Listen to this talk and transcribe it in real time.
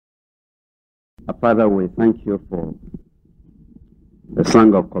Father, we thank you for the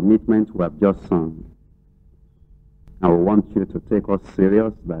song of commitment we have just sung. And we want you to take us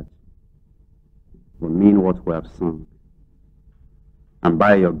serious that we mean what we have sung. And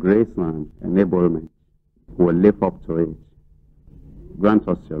by your grace and enablement, we will live up to it. Grant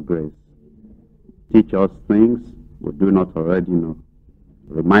us your grace. Teach us things we do not already know.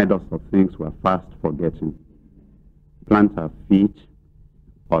 Remind us of things we are fast forgetting. Plant our feet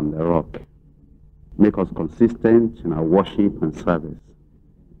on the rock. Make us consistent in our worship and service.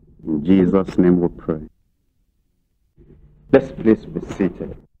 In Jesus' name we pray. Let's please be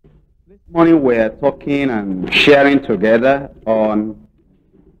seated. This morning we are talking and sharing together on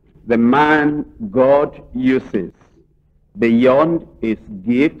the man God uses beyond his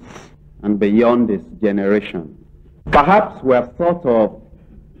gifts and beyond his generation. Perhaps we have thought of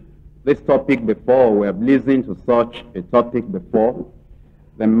this topic before, we have listened to such a topic before,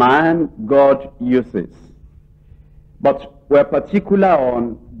 the man God uses. But we're particular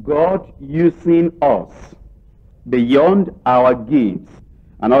on God using us beyond our gifts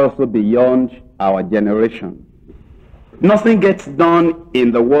and also beyond our generation. Nothing gets done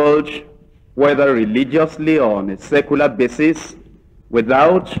in the world, whether religiously or on a secular basis,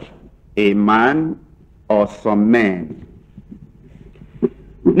 without a man or some men.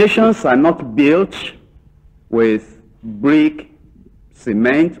 Nations are not built with brick,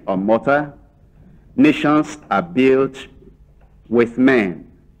 cement, or mortar. Nations are built with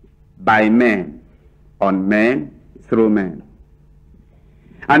men, by men, on men, through men.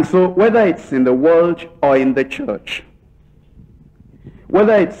 And so whether it's in the world or in the church,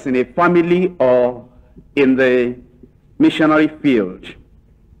 whether it's in a family or in the missionary field,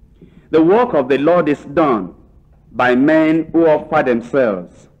 the work of the Lord is done by men who offer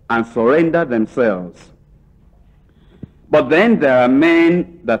themselves and surrender themselves. But then there are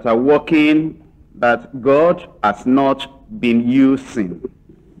men that are working that God has not been using.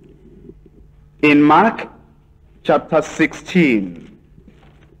 In Mark chapter 16,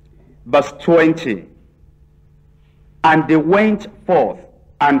 verse 20, and they went forth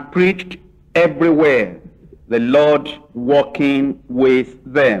and preached everywhere, the Lord walking with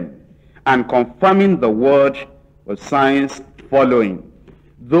them, and confirming the word with signs following.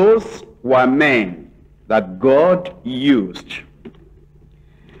 Those were men that God used.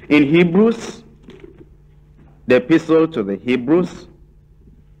 In Hebrews, the epistle to the Hebrews,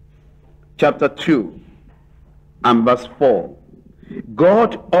 chapter 2 and verse 4,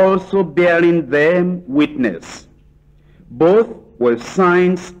 God also bearing them witness, both with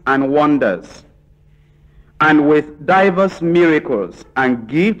signs and wonders, and with divers miracles and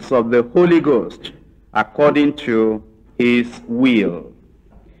gifts of the Holy Ghost, according to his will.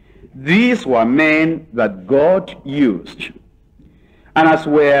 These were men that God used. And as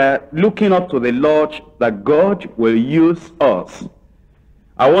we're looking up to the Lord, that God will use us,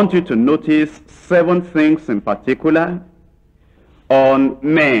 I want you to notice 7 things in particular on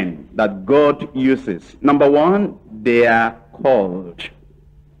men that God uses. Number 1, they are called.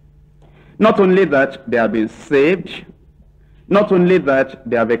 Not only that they have been saved, not only that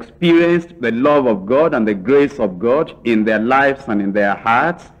they have experienced the love of God and the grace of God in their lives and in their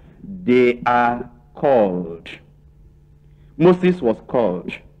hearts, they are called. Moses was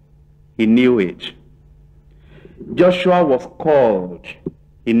called. He knew it. Joshua was called.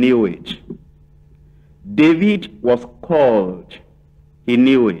 He knew it. David was called. He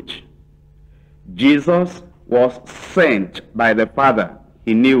knew it. Jesus was sent by the Father.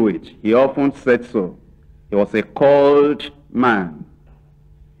 He knew it. He often said so. He was a called man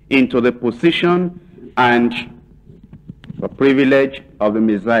into the position and the privilege of the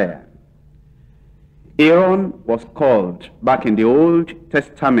Messiah. Aaron was called back in the Old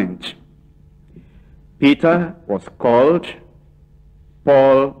Testament. Peter was called.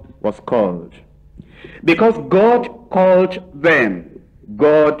 Paul was called. Because God called them,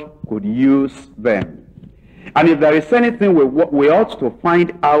 God could use them. And if there is anything we ought to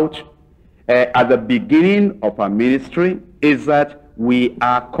find out at the beginning of our ministry, is that we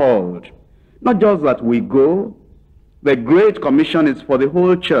are called. Not just that we go. The Great Commission is for the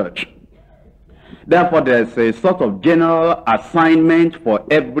whole church. Therefore, there's a sort of general assignment for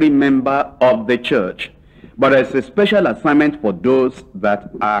every member of the church. But there's a special assignment for those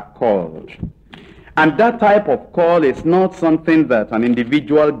that are called. And that type of call is not something that an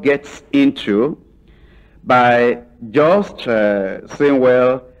individual gets into by just saying,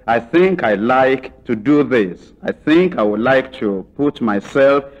 well, I think I like to do this. I think I would like to put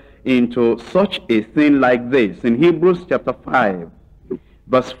myself into such a thing like this. In Hebrews chapter 5,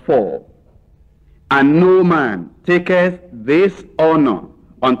 verse 4, and no man taketh this honor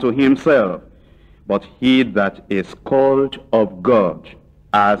unto himself, but he that is called of God,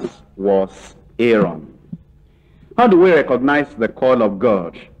 as was Aaron. How do we recognize the call of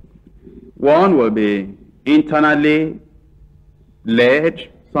God? One will be internally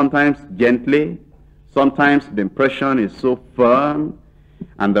led, sometimes gently. Sometimes the impression is so firm,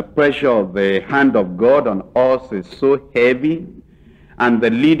 and the pressure of the hand of God on us is so heavy, and the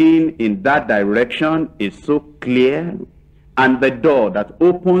leading in that direction is so clear, and the door that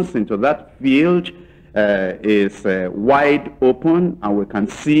opens into that field is wide open, and we can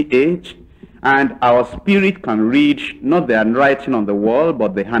see it, and our spirit can read not the handwriting on the wall,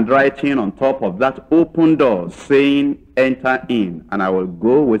 but the handwriting on top of that open door saying, enter in, and I will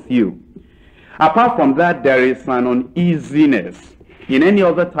go with you. Apart from that, there is an uneasiness. In any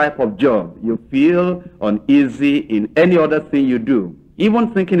other type of job, you feel uneasy in any other thing you do.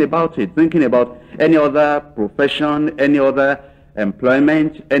 Even thinking about it, thinking about any other profession, any other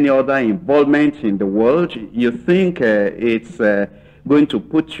employment, any other involvement in the world, you think it's going to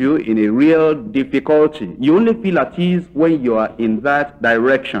put you in a real difficulty. You only feel at ease when you are in that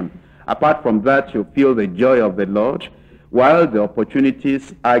direction. Apart from that, you feel the joy of the Lord while the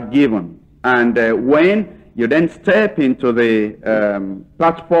opportunities are given. And when you then step into the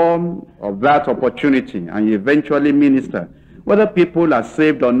platform of that opportunity and you eventually minister, whether people are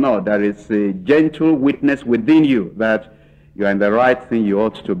saved or not, there is a gentle witness within you that you are in the right thing you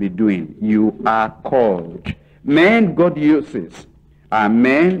ought to be doing. You are called. Men God uses are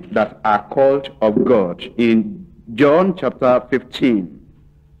men that are called of God. In John chapter 15,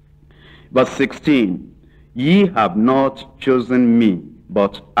 verse 16, ye have not chosen me,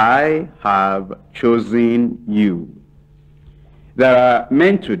 but I have chosen you. There are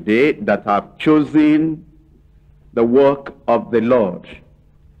men today that have chosen the work of the Lord,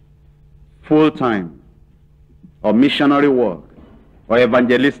 full-time, or missionary work, or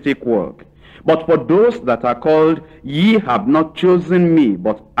evangelistic work. But for those that are called, ye have not chosen me,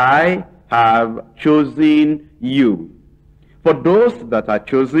 but I have chosen you. For those that are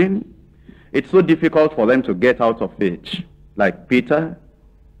chosen, it's so difficult for them to get out of it. Like Peter,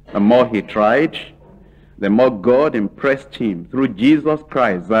 the more he tried, the more God impressed him through Jesus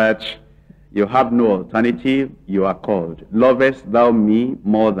Christ that you have no alternative, you are called. Lovest thou me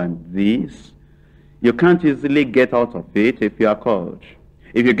more than this? You can't easily get out of it if you are called.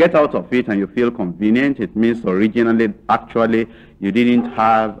 If you get out of it and you feel convenient, it means originally, actually, you didn't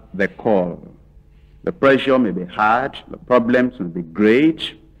have the call. The pressure may be hard, the problems may be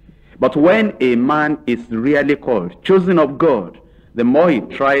great. But when a man is really called, chosen of God, the more he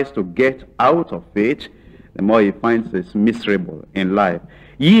tries to get out of it, the more he finds it's miserable in life.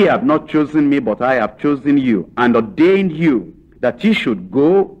 Ye have not chosen me, but I have chosen you, and ordained you, that ye should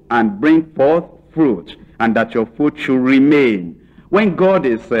go and bring forth fruit, and that your fruit should remain. When God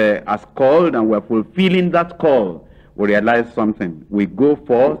is has called and we're fulfilling that call, we realize something. We go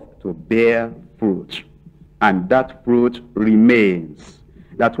forth to bear fruit, and that fruit remains.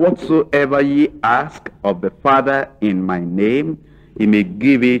 That whatsoever ye ask of the Father in my name, he may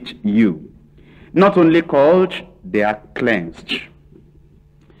give it you. Not only called, they are cleansed.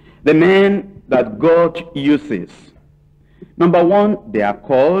 The men that God uses, number one, they are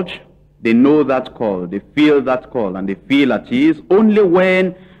called. They know that call, they feel that call, and they feel at ease only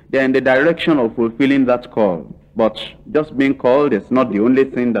when they're in the direction of fulfilling that call. But just being called is not the only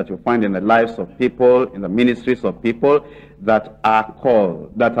thing that you find in the lives of people, in the ministries of people that are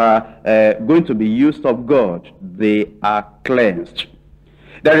called, that are going to be used of God. They are cleansed.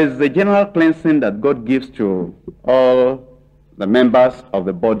 There is a general cleansing that God gives to all the members of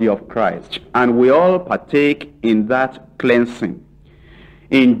the body of Christ, and we all partake in that cleansing.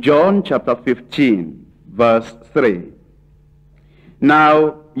 In John chapter 15, verse 3,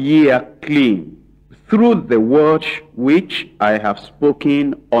 now ye are clean through the word which I have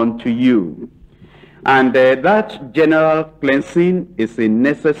spoken unto you. And that general cleansing is a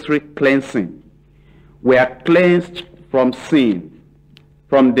necessary cleansing. We are cleansed from sin,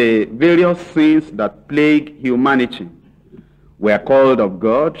 from the various sins that plague humanity. We are called of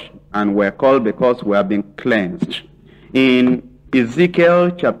God, and we are called because we have been cleansed. In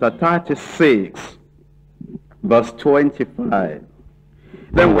Ezekiel chapter 36, verse 25.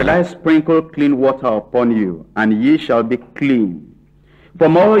 Then will I sprinkle clean water upon you, and ye shall be clean.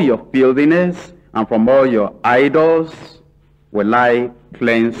 From all your filthiness and from all your idols will I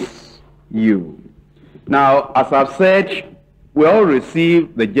cleanse you. Now, as I've said, we all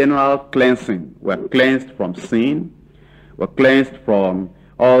receive the general cleansing. We're cleansed from sin. We're cleansed from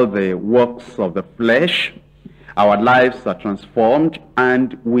all the works of the flesh. Our lives are transformed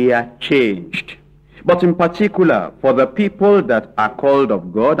and we are changed. But in particular, for the people that are called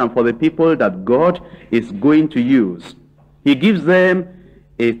of God and for the people that God is going to use, he gives them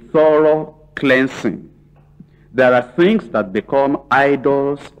a thorough cleansing. There are things that become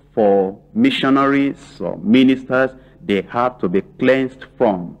idols for missionaries or ministers. They have to be cleansed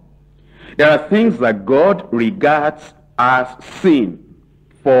from. There are things that God regards as sin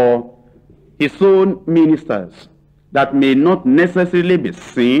for his own ministers that may not necessarily be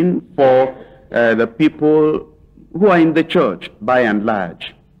sin for the people who are in the church by and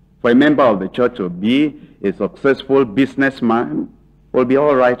large. For a member of the church to be a successful businessman will be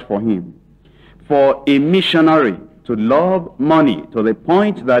all right for him. For a missionary to love money to the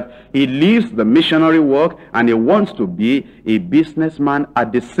point that he leaves the missionary work and he wants to be a businessman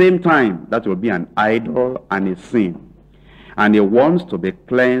at the same time, that will be an idol and a sin. And he wants to be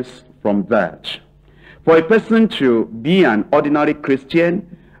cleansed from that. For a person to be an ordinary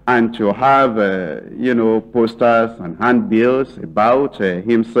Christian and to have, posters and handbills about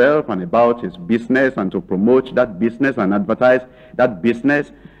himself and about his business and to promote that business and advertise that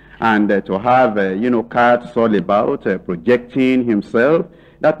business and to have, cards all about projecting himself,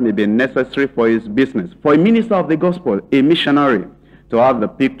 that may be necessary for his business. For a minister of the gospel, a missionary, to have the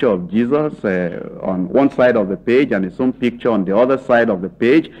picture of Jesus on one side of the page and his own picture on the other side of the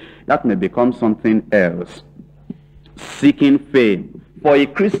page, that may become something else. Seeking fame. For a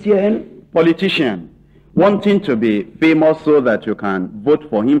Christian politician, wanting to be famous so that you can vote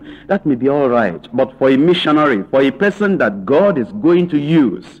for him, that may be all right. But for a missionary, for a person that God is going to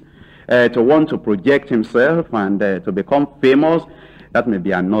use to want to project himself and to become famous, that may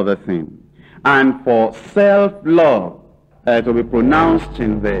be another thing. And for self-love, to be pronounced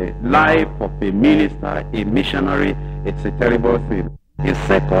in the life of a minister, a missionary, it's a terrible thing. In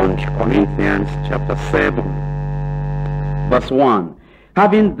 2 Corinthians chapter 7, verse 1,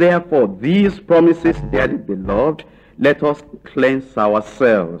 having therefore these promises, dearly beloved, let us cleanse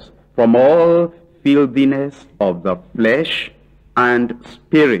ourselves from all filthiness of the flesh and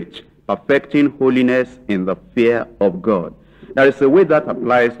spirit, perfecting holiness in the fear of God. There is a way that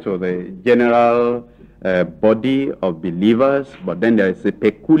applies to the general body of believers, but then there is a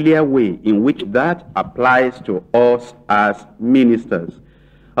peculiar way in which that applies to us as ministers.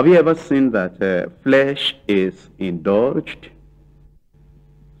 Have you ever seen that flesh is indulged?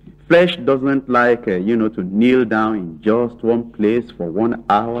 Flesh doesn't like, to kneel down in just one place for 1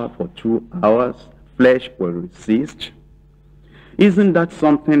 hour, for 2 hours. Flesh will resist. Isn't that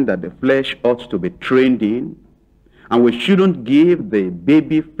something that the flesh ought to be trained in? And we shouldn't give the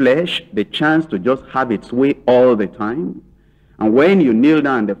baby flesh the chance to just have its way all the time. And when you kneel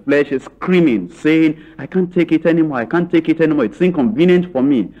down, the flesh is screaming, saying, I can't take it anymore, I can't take it anymore, it's inconvenient for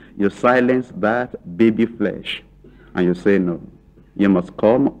me. You silence that baby flesh. And you say, no, you must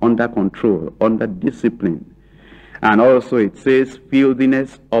come under control, under discipline. And also it says,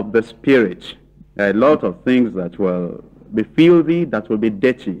 filthiness of the spirit. There are a lot of things that will be filthy, that will be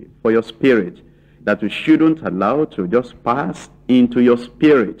dirty for your spirit, that you shouldn't allow to just pass into your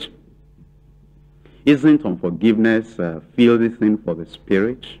spirit. Isn't unforgiveness a filthy thing for the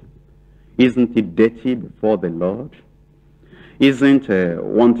spirit? Isn't it dirty before the Lord? Isn't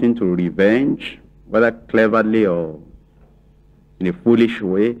wanting to revenge, whether cleverly or in a foolish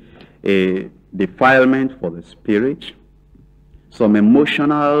way, a defilement for the spirit? Some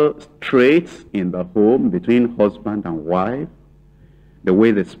emotional traits in the home between husband and wife, the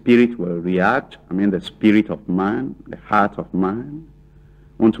way the spirit will react, the spirit of man, the heart of man,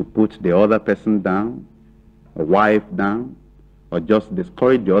 want to put the other person down, a wife down, or just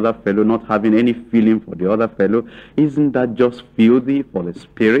discourage the other fellow, not having any feeling for the other fellow. Isn't that just filthy for the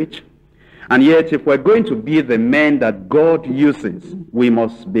spirit? And yet, if we're going to be the men that God uses, we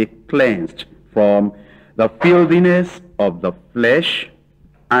must be cleansed from the filthiness of the flesh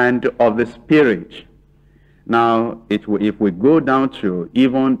and of the spirit. Now, if we go down to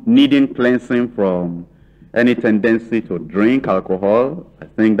even needing cleansing from any tendency to drink alcohol, I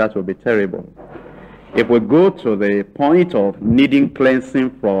think that will be terrible. If we go to the point of needing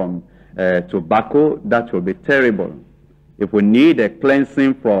cleansing from tobacco, that will be terrible. If we need a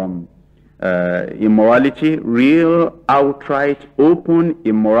cleansing from immorality, real, outright, open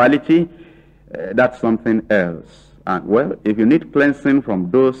immorality, that's something else. And well, if you need cleansing from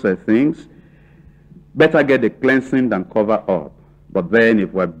those things, better get the cleansing than cover up. But then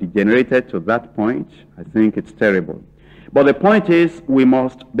if we have degenerated to that point, I think it's terrible. But the point is, we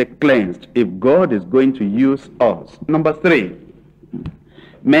must be cleansed if God is going to use us. Number 3,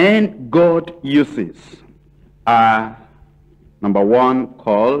 men God uses are, number 1,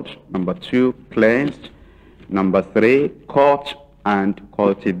 called, number 2, cleansed, number 3, caught and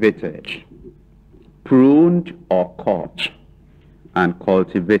cultivated. pruned or cut and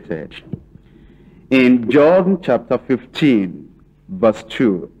cultivated. In John chapter 15, verse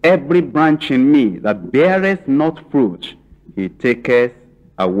 2, every branch in me that beareth not fruit, he taketh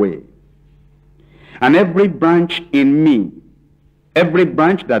away. And every branch in me, every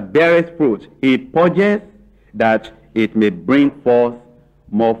branch that beareth fruit, he purgeth, that it may bring forth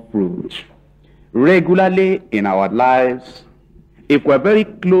more fruit. Regularly in our lives, if we're very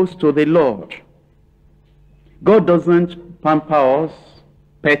close to the Lord, God doesn't pamper us,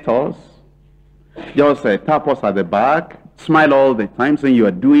 pet us, just tap us at the back, smile all the time saying you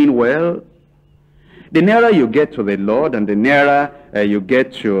are doing well. The nearer you get to the Lord and the nearer you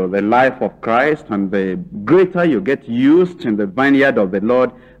get to the life of Christ and the greater you get used in the vineyard of the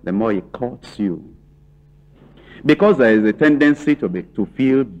Lord, the more He cuts you. Because there is a tendency to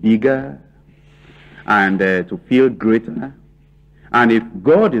feel bigger and to feel greater. And if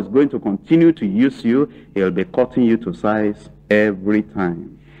God is going to continue to use you, He'll be cutting you to size every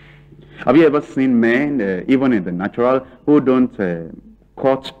time. Have you ever seen men, even in the natural, who don't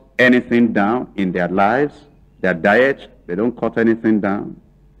cut anything down in their lives, their diet? They don't cut anything down.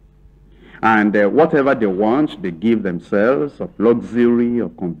 And whatever they want, they give themselves, of luxury,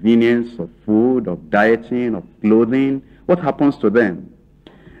 of convenience, of food, of dieting, of clothing. What happens to them?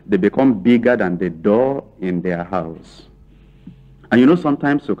 They become bigger than the door in their house. And you know,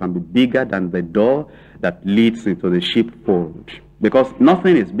 sometimes you can be bigger than the door that leads into the sheepfold, because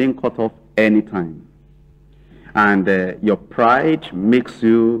nothing is being cut off anytime. And your pride makes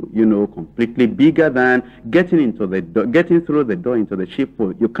you, completely bigger than getting through the door into the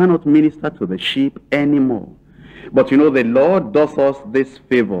sheepfold. You cannot minister to the sheep anymore. But the Lord does us this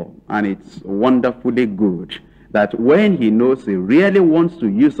favor, and it's wonderfully good, that when He knows He really wants to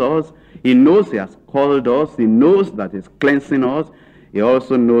use us, He knows He has called us, He knows that He's cleansing us, He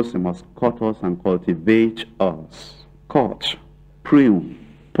also knows He must cut us and cultivate us. Cut, prune,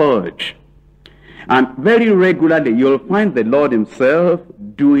 purge. And very regularly you'll find the Lord Himself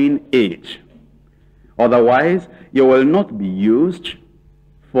doing it. Otherwise, you will not be used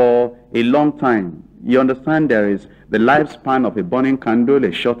for a long time. You understand, there is the lifespan of a burning candle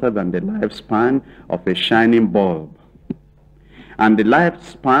is shorter than the lifespan of a shining bulb. And the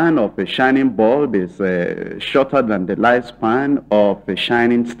lifespan of a shining bulb is shorter than the lifespan of a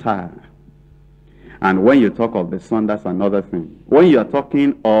shining star. And when you talk of the sun, that's another thing. When you are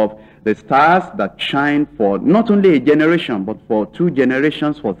talking of the stars that shine for not only a generation, but for 2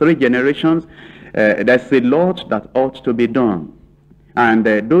 generations, for 3 generations, there's a lot that ought to be done. And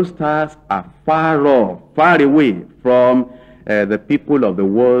those stars are far off, far away from the people of the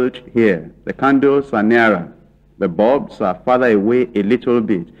world here. The candles are nearer. The bulbs are farther away a little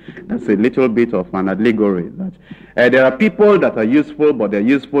bit. That's a little bit of an allegory. That there are people that are useful, but their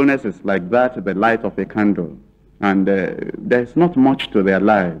usefulness is like that, the light of a candle. And there's not much to their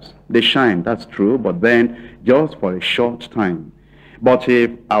lives. They shine, that's true, but then just for a short time. But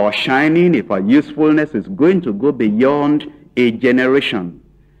if our shining, if our usefulness is going to go beyond a generation,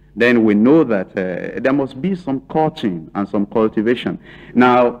 then we know that there must be some cutting and some cultivation.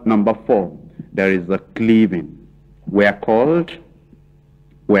 Now, number 4, there is a cleaving. We are called,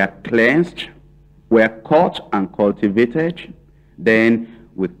 we are cleansed, we are cut and cultivated, then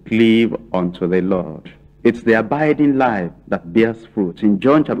we cleave unto the Lord. It's the abiding life that bears fruit. In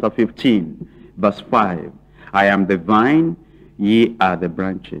John chapter 15, verse 5, I am the vine, ye are the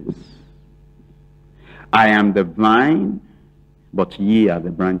branches. I am the vine, but ye are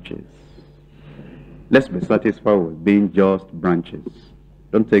the branches. Let's be satisfied with being just branches.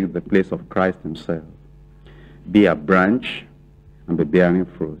 Don't take the place of Christ Himself. Be a branch and be bearing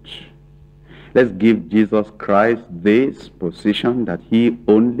fruit. Let's give Jesus Christ this position that He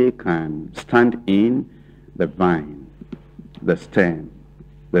only can stand in the vine, the stem,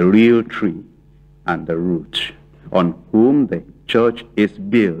 the real tree, and the root, on whom the church is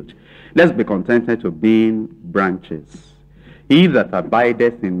built. Let's be contented to being branches. He that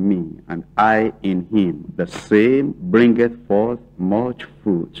abideth in me, and I in him, the same bringeth forth much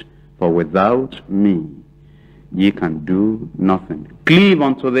fruit. For without me ye can do nothing. Cleave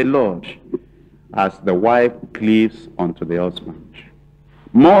unto the Lord, as the wife cleaves unto the husband.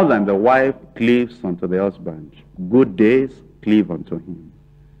 More than the wife cleaves unto the husband. Good days, cleave unto him.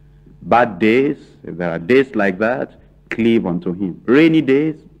 Bad days, if there are days like that, cleave unto him. Rainy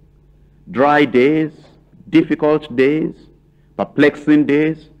days, dry days, difficult days, perplexing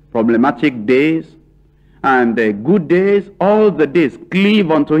days, problematic days, and good days, all the days,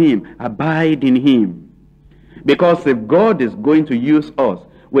 cleave unto him, abide in him. Because if God is going to use us,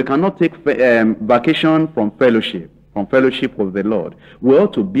 we cannot take vacation from fellowship. from fellowship with the Lord. We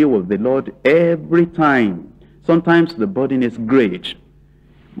ought to be with the Lord every time. Sometimes the burden is great.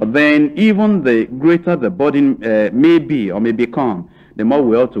 But then even the greater the burden may be or may become, the more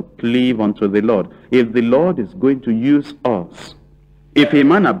we ought to cleave unto the Lord. If the Lord is going to use us, if a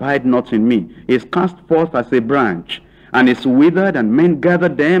man abide not in me, he is cast forth as a branch, and is withered, and men gather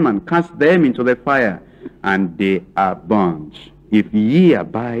them and cast them into the fire, and they are burnt. If ye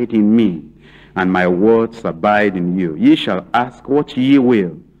abide in me, and my words abide in you, ye shall ask what ye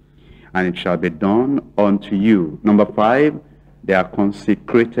will, and it shall be done unto you. Number 5, they are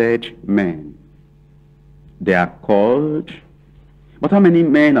consecrated men. They are called. But how many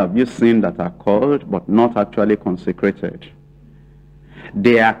men have you seen that are called but not actually consecrated?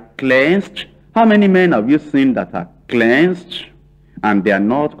 They are cleansed. How many men have you seen that are cleansed and they are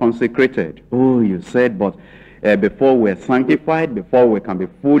not consecrated? Oh, you said, but before we're sanctified, before we can be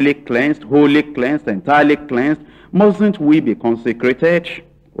fully cleansed, wholly cleansed, entirely cleansed, mustn't we be consecrated?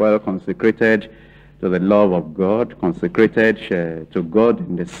 Well, consecrated to the love of God, consecrated to God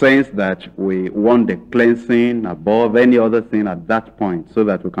in the sense that we want the cleansing above any other thing at that point so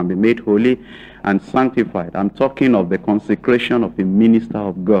that we can be made holy and sanctified. I'm talking of the consecration of a minister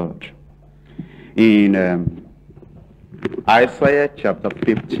of God. In Isaiah chapter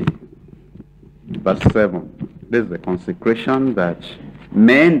 50, verse 7, this is the consecration that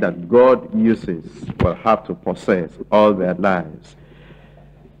men that God uses will have to possess all their lives.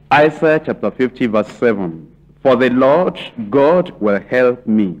 Isaiah chapter 50 verse 7. For the Lord God will help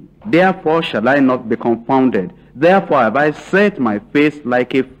me. Therefore shall I not be confounded. Therefore have I set my face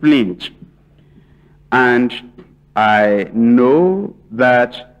like a flint. And I know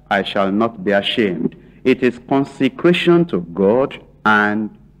that I shall not be ashamed. It is consecration to God and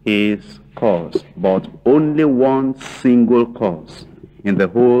his cause. But only one single cause in the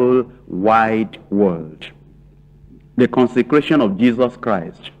whole wide world. The consecration of Jesus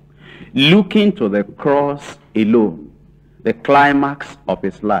Christ. Looking to the cross alone, the climax of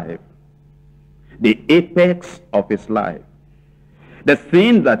his life, the apex of his life, the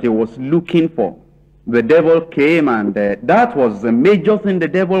thing that he was looking for. The devil came, and that was the major thing the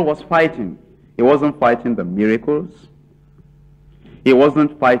devil was fighting. He wasn't fighting the miracles. He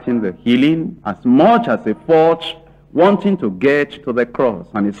wasn't fighting the healing as much as he fought wanting to get to the cross.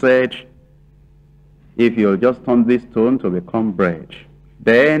 And he said, if you'll just turn this stone to become bread,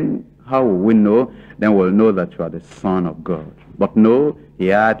 then how will we know? Then we'll know that you are the Son of God. But no, he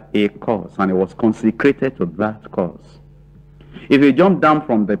had a cause, and he was consecrated to that cause. If you jump down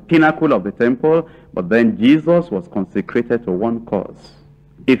from the pinnacle of the temple, but then Jesus was consecrated to one cause.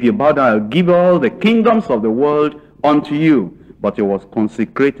 If you bow down, I'll give all the kingdoms of the world unto you. But he was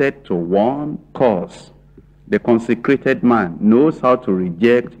consecrated to one cause. The consecrated man knows how to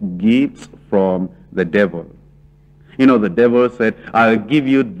reject gifts from the devil. You know, the devil said, I'll give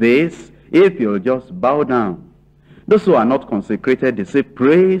you this if you'll just bow down. Those who are not consecrated, they say,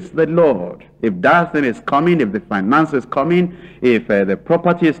 praise the Lord. If that thing is coming, if the finance is coming, if the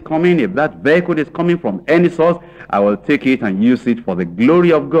property is coming, if that vehicle is coming from any source, I will take it and use it for the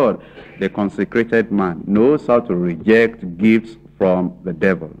glory of God. The consecrated man knows how to reject gifts from the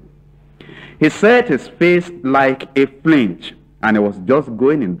devil. He set his face like a flint, and he was just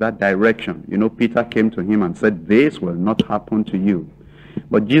going in that direction. You know, Peter came to him and said, this will not happen to you.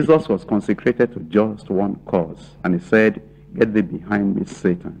 But Jesus was consecrated to just one cause. And he said, get thee behind me,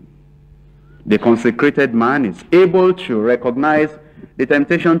 Satan. The consecrated man is able to recognize the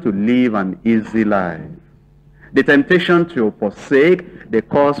temptation to live an easy life. The temptation to forsake the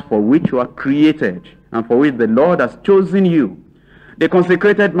cause for which you are created and for which the Lord has chosen you. The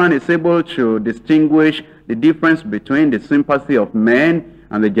consecrated man is able to distinguish the difference between the sympathy of men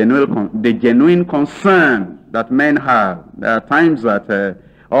and the genuine concern that men have. There are times that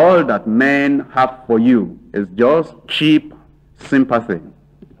all that men have for you is just cheap sympathy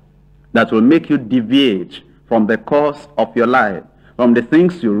that will make you deviate from the course of your life, from the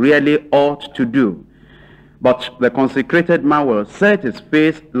things you really ought to do. But the consecrated man will set his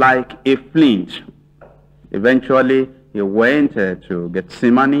face like a flint. Eventually, he went to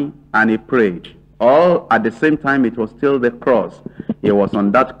Gethsemane and he prayed. All at the same time, it was still the cross. He was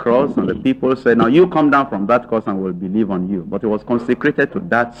on that cross, and the people said, now you come down from that cross and we'll believe on you. But he was consecrated to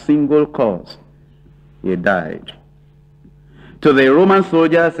that single cause. He died. To the Roman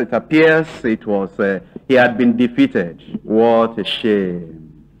soldiers, it appears it was he had been defeated. What a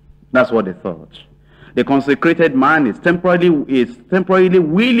shame. That's what they thought. The consecrated man is temporarily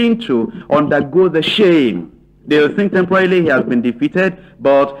willing to undergo the shame. They'll think temporarily he has been defeated,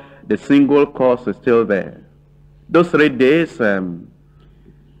 but the single cause is still there. Those 3 days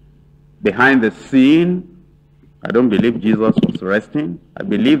behind the scene, I don't believe Jesus was resting. I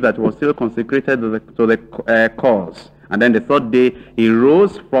believe that he was still consecrated to the cause. And then the third day, he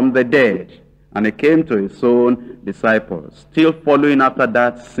rose from the dead, and he came to his own disciples, still following after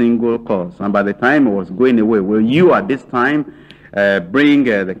that single cause. And by the time he was going away, will you at this time bring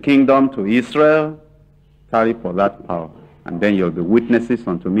the kingdom to Israel? Tarry for that power. And then you'll be witnesses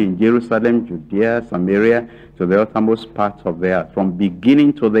unto me in Jerusalem, Judea, Samaria, to the uttermost parts of the earth, from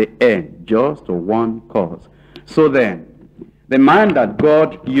beginning to the end, just to one cause. So then, the man that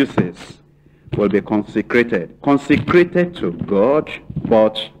God uses will be consecrated. Consecrated to God,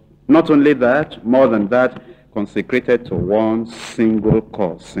 but not only that, more than that, consecrated to one single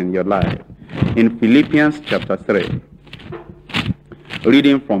cause in your life. In Philippians chapter 3,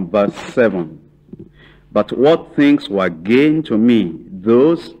 reading from verse 7. But what things were gain to me,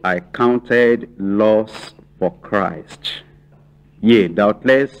 those I counted loss for Christ. Yea,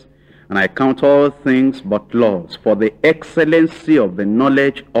 doubtless, and I count all things but loss for the excellency of the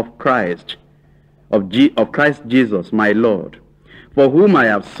knowledge of Christ, of Christ Jesus my Lord, for whom I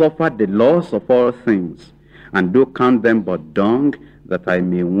have suffered the loss of all things, and do count them but dung, that I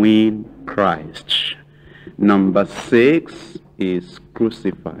may win Christ. Number 6 is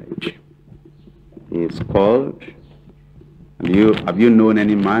crucified. He is called. And have you known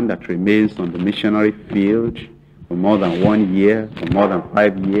any man that remains on the missionary field for more than 1 year, for more than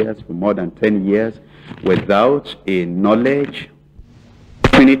 5 years, for more than 10 years, without a knowledge,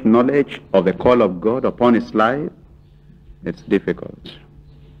 infinite knowledge of the call of God upon his life? It's difficult.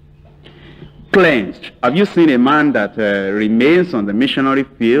 Cleansed. Have you seen a man that remains on the missionary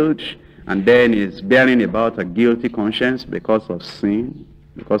field and then is bearing about a guilty conscience because of sin,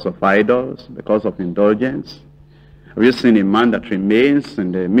 because of idols, because of indulgence? Have you seen a man that remains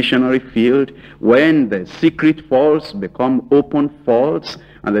in the missionary field when the secret faults become open faults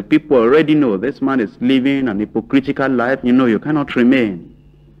and the people already know this man is living an hypocritical life? You know, you cannot remain.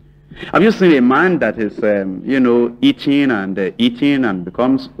 Have you seen a man that is, eating and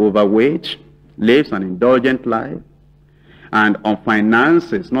becomes overweight, lives an indulgent life, and on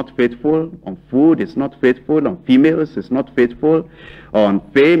finance is not faithful, on food is not faithful, on females is not faithful, on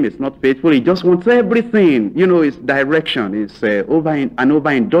fame is not faithful? He just wants everything. You know, his direction is an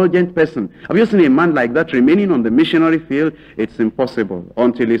overindulgent person. Have you seen a man like that remaining on the missionary field? It's impossible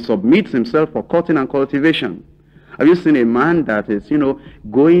until he submits himself for cutting and cultivation. Have you seen a man that is,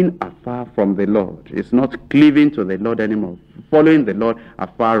 going afar from the Lord? It's not cleaving to the Lord anymore, following the Lord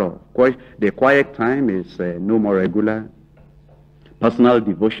afar off. The quiet time is no more regular. Personal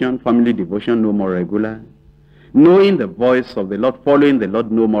devotion, family devotion, no more regular. Knowing the voice of the Lord, following the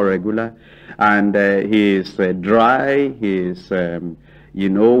Lord, no more regular. And he is dry, he is,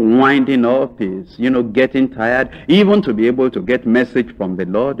 winding up, he is, getting tired. Even to be able to get message from the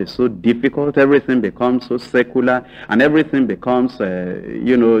Lord is so difficult. Everything becomes so secular, and everything becomes,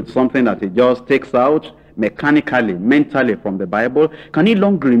 something that he just takes out mechanically, mentally from the Bible. Can he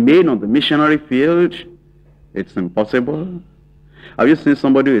long remain on the missionary field? It's impossible. Have you seen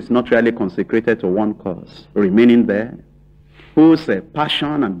somebody who is not really consecrated to one cause, remaining there, whose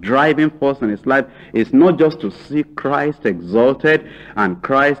passion and driving force in his life is not just to see Christ exalted and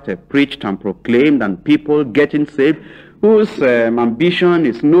Christ preached and proclaimed and people getting saved, whose ambition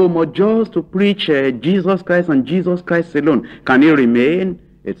is no more just to preach Jesus Christ and Jesus Christ alone? Can he remain?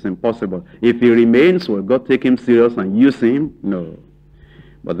 It's impossible. If he remains, will God take him serious and use him? No.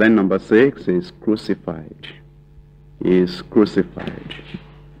 But then number 6 is crucified. He is crucified.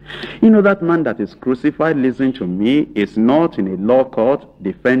 You know, that man that is crucified, listen to me, is not in a law court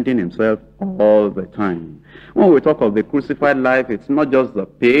defending himself all the time. When we talk of the crucified life, it's not just the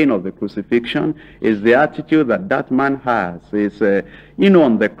pain of the crucifixion, it's the attitude that that man has. It's,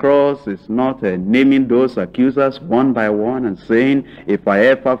 on the cross, it's not naming those accusers one by one and saying, if I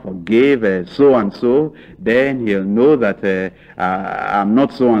ever forgave so-and-so, then he'll know that I'm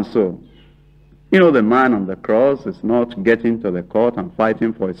not so-and-so. You know, the man on the cross is not getting to the court and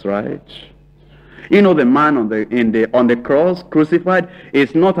fighting for his rights. You know, the man on the cross, crucified,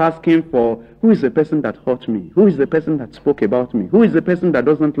 is not asking for, who is the person that hurt me? Who is the person that spoke about me? Who is the person that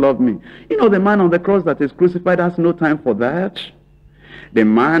doesn't love me? You know, the man on the cross that is crucified has no time for that. The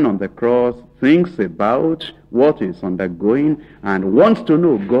man on the cross thinks about what is undergoing and wants to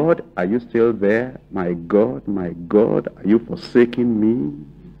know, God, are you still there? My God, are you forsaking me?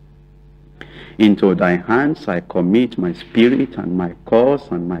 Into thy hands I commit my spirit and my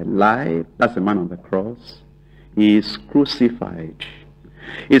cause and my life. That's the man on the cross. He is crucified.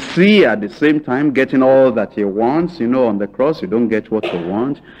 Is he at the same time getting all that he wants? You know, on the cross you don't get what you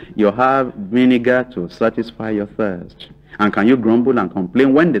want. You have vinegar to satisfy your thirst. And can you grumble and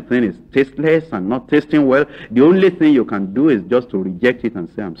complain when the thing is tasteless and not tasting well? The only thing you can do is just to reject it and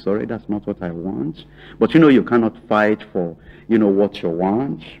say, I'm sorry, that's not what I want. But you cannot fight for, what you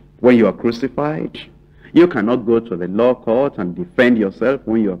want when you are crucified. You cannot go to the law court and defend yourself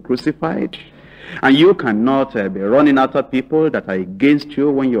when you are crucified. And you cannot be running after people that are against you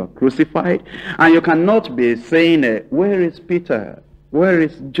when you are crucified. And you cannot be saying, where is Peter? Where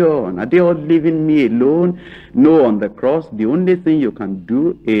is John? Are they all leaving me alone? No, on the cross, the only thing you can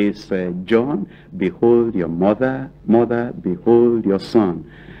do is, John, behold your mother. Mother, behold your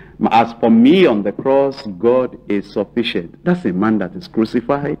son. As for me on the cross, God is sufficient. That's a man that is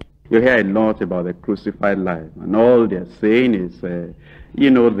crucified. You hear a lot about the crucified life. And all they're saying is,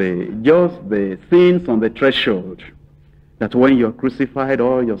 just the things on the threshold. That when you're crucified,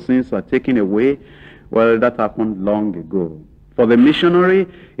 all your sins are taken away. Well, that happened long ago. For the missionary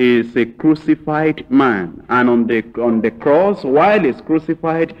is a crucified man. And on the cross, while he's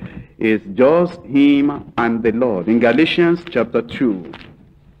crucified, is just him and the Lord. In Galatians chapter 2.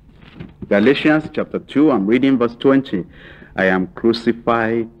 Galatians chapter 2, I'm reading verse 20. I am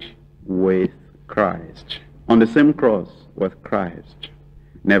crucified with Christ. On the same cross with Christ.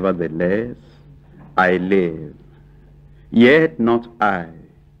 Nevertheless, I live. Yet not I.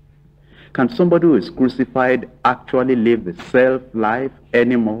 Can somebody who is crucified actually live the self-life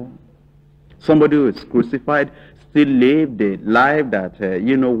anymore? Somebody who is crucified still live the life that,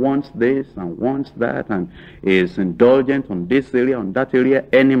 wants this and wants that and is indulgent on this area, on that area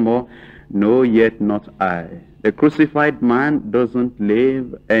anymore? No, yet not I. The crucified man doesn't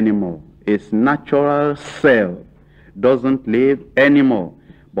live anymore. His natural self doesn't live anymore.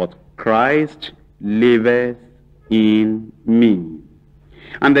 But Christ liveth in me.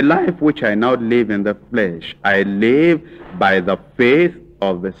 And the life which I now live in the flesh, I live by the faith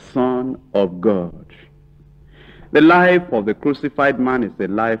of the Son of God. The life of the crucified man is a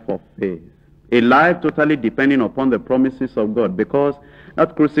life of faith. A life totally depending upon the promises of God, because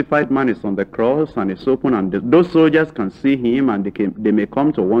that crucified man is on the cross and it's open, and those soldiers can see him, and they may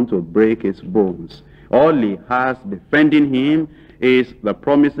come to want to break his bones. All he has defending him is the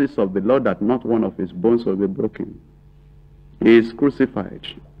promises of the Lord that not one of his bones will be broken. He is crucified.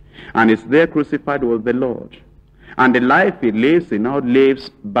 And is there crucified with the Lord. And the life he lives, he now lives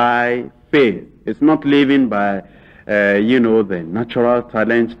by faith. It's not living by, the natural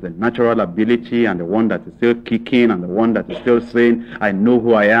talent, the natural ability, and the one that is still kicking, and the one that is still saying, I know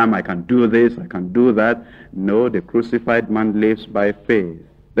who I am, I can do this, I can do that. No, the crucified man lives by faith.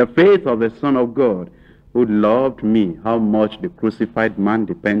 The faith of the Son of God, who loved me. How much the crucified man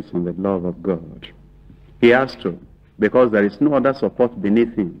depends on the love of God. He has to, because there is no other support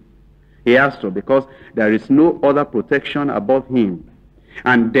beneath him. He has to, because there is no other protection above him.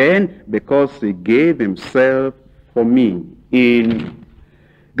 And then, because he gave himself for me. In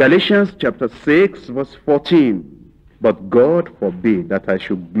Galatians chapter 6, verse 14, but God forbid that I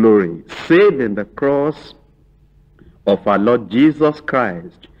should glory, save in the cross of our Lord Jesus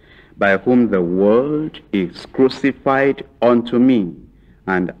Christ, by whom the world is crucified unto me,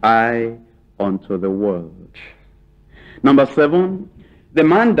 and I unto the world. Number 7, the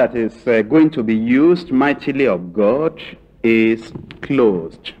man that is going to be used mightily of God is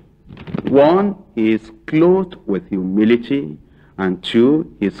clothed. 1, he is clothed with humility, and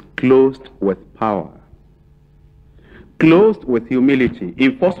 2, he is clothed with power. Clothed with humility.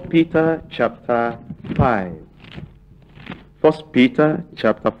 In 1 Peter chapter 5. 1 Peter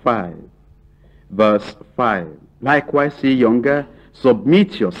chapter 5, verse 5. Likewise, ye younger,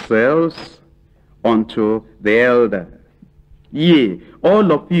 submit yourselves unto the elder. Yea,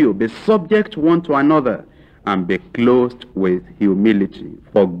 all of you, be subject one to another, and be clothed with humility.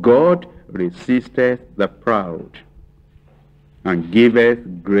 For God resisteth the proud, and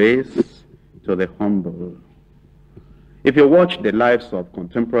giveth grace to the humble. If you watch the lives of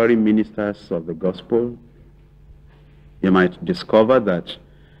contemporary ministers of the gospel, you might discover that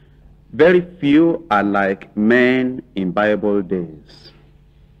very few are like men in Bible days.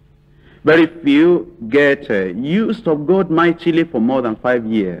 Very few get used of God mightily for more than 5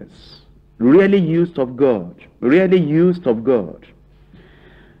 years. Really used of God. Really used of God.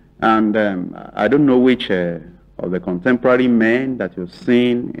 And I don't know which of the contemporary men that you've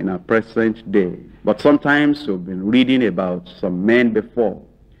seen in our present day. But sometimes you've been reading about some men before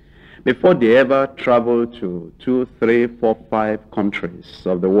they ever traveled to 2, 3, 4, 5 countries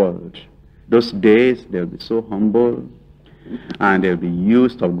of the world. Those days, they'll be so humble, and they'll be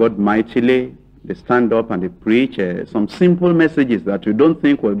used of God mightily. They stand up and they preach some simple messages that you don't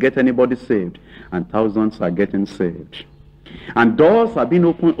think will get anybody saved, and thousands are getting saved. And doors have been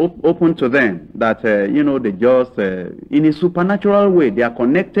open to them that, they just, in a supernatural way, they are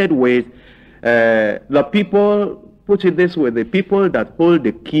connected with the people, put it this way, the people that hold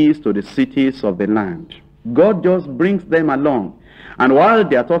the keys to the cities of the land. God just brings them along. And while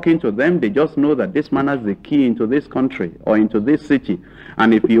they are talking to them, they just know that this man has the key into this country or into this city.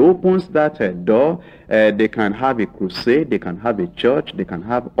 And if he opens that door, they can have a crusade, they can have a church, they can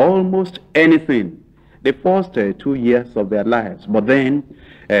have almost anything the first 2 years of their lives. But then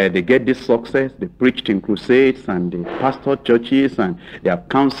they get this success. They preached in crusades and they pastored churches and they have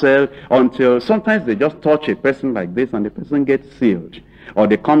counseled until sometimes they just touch a person like this and the person gets sealed. Or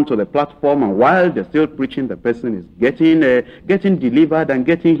they come to the platform and while they're still preaching, the person is getting delivered and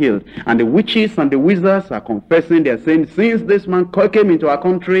getting healed. And the witches and the wizards are confessing. They're saying, since this man came into our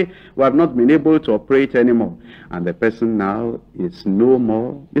country, we have not been able to operate anymore. And the person now is no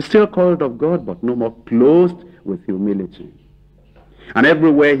more, is still called of God, but no more clothed with humility. And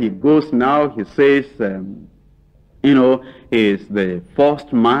everywhere he goes now, he says, he is the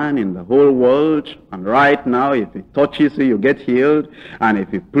first man in the whole world. And right now, if he touches you, you get healed. And if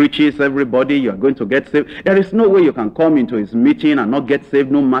he preaches everybody, you are going to get saved. There is no way you can come into his meeting and not get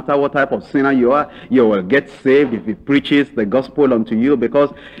saved, no matter what type of sinner you are. You will get saved if he preaches the gospel unto you,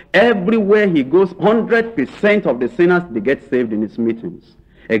 because everywhere he goes, 100% of the sinners, they get saved in his meetings.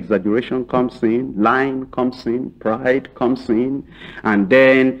 Exaggeration comes in, lying comes in, pride comes in, and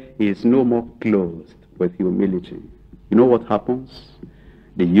then he is no more clothed with humility. You know what happens?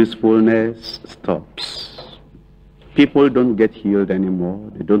 The usefulness stops. People don't get healed anymore.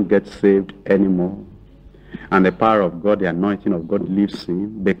 They don't get saved anymore. And the power of God, the anointing of God leaves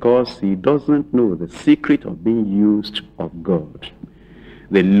him because he doesn't know the secret of being used of God.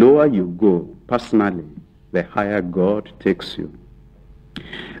 The lower you go personally, the higher God takes you.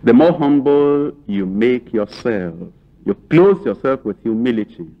 The more humble you make yourself, you clothe yourself with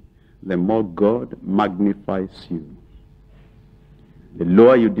humility, the more God magnifies you. The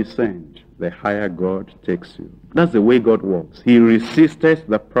lower you descend, the higher God takes you. That's the way God works. He resists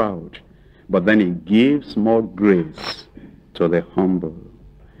the proud, but then he gives more grace to the humble.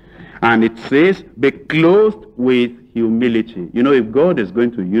 And it says, be clothed with humility. You know, if God is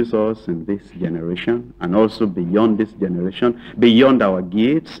going to use us in this generation, and also beyond this generation, beyond our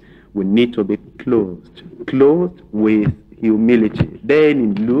gifts, we need to be clothed with humility. Then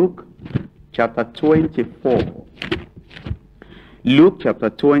in Luke chapter 24, Luke chapter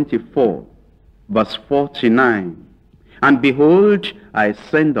 24, verse 49. And behold, I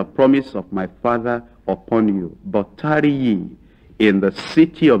send the promise of my Father upon you, but tarry ye in the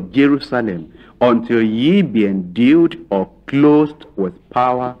city of Jerusalem until ye be endued or clothed with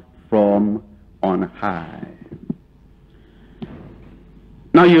power from on high.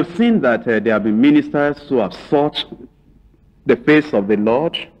 Now you've seen that there have been ministers who have sought the face of the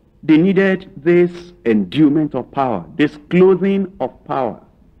Lord. They needed this endowment of power, this clothing of power.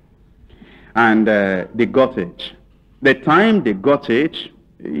 And they got it. The time they got it,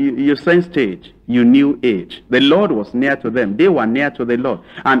 you sensed it, you knew it. The Lord was near to them. They were near to the Lord.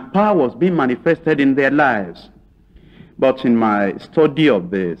 And power was being manifested in their lives. But in my study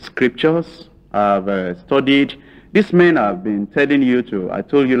of the scriptures, I've studied, these men I've been telling you to, I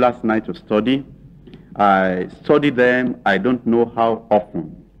told you last night to study. I studied them, I don't know how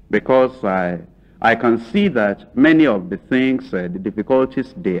often, because I can see that many of the things, the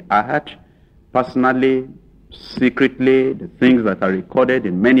difficulties they had, personally, secretly, the things that are recorded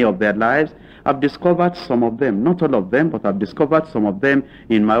in many of their lives, I've discovered some of them, not all of them, but I've discovered some of them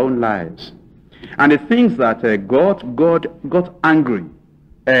in my own lives. And the things that God got angry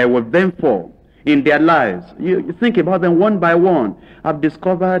with them for in their lives, you think about them one by one. I've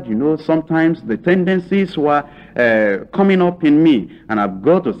discovered, sometimes the tendencies were coming up in me, and I've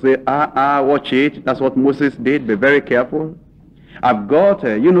got to say, watch it. That's what Moses did. Be very careful. I've got,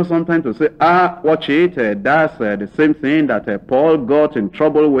 sometimes to say, watch it. That's the same thing that Paul got in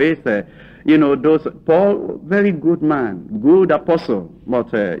trouble with. Paul, very good man, good apostle.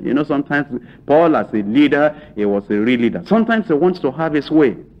 But, sometimes Paul as a leader, he was a real leader. Sometimes he wants to have his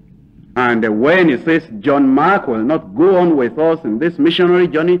way. And when he says John Mark will not go on with us in this missionary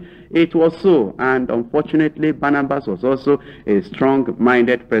journey, it was so. And unfortunately, Barnabas was also a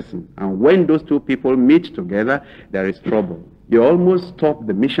strong-minded person. And when those two people meet together, there is trouble. You almost stop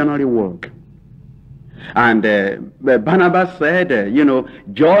the missionary work. And Barnabas said,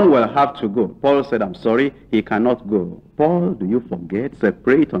 John will have to go. Paul said, I'm sorry, he cannot go. Paul, do you forget?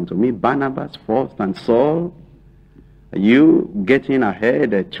 Separate unto me Barnabas first and Saul. Are you getting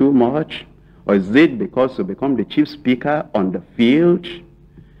ahead too much? Or is it because you become the chief speaker on the field?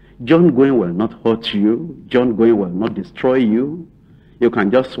 John going will not hurt you. John going will not destroy you. You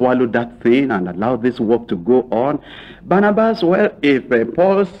can just swallow that thing and allow this work to go on. Barnabas, well, if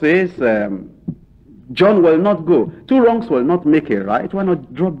Paul says John will not go, two wrongs will not make a right, why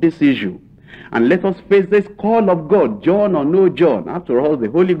not drop this issue? And let us face this call of God, John or no John. After all, the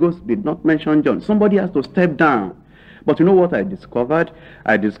Holy Ghost did not mention John. Somebody has to step down. But you know what I discovered?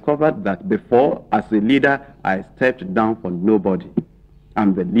 I discovered that before, as a leader, I stepped down for nobody.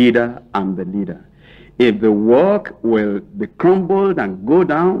 I'm the leader, I'm the leader. If the work will be crumbled and go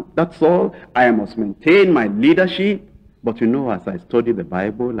down, that's all. I must maintain my leadership. But you know, as I study the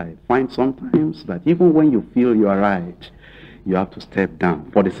Bible, I find sometimes that even when you feel you are right, you have to step down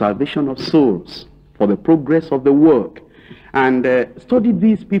for the salvation of souls, for the progress of the work. And study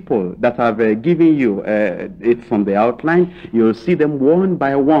these people that have given you, it's from the outline. You'll see them one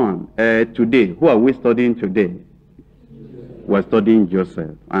by one today. Who are we studying today? We're studying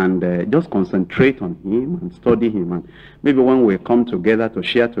Joseph. And just concentrate on him and study him. And maybe when we come together to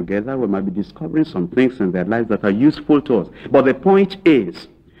share together, we might be discovering some things in their lives that are useful to us. But the point is,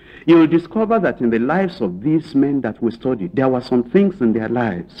 you'll discover that in the lives of these men that we studied, there were some things in their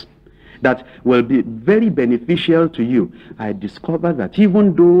lives that will be very beneficial to you. I discovered that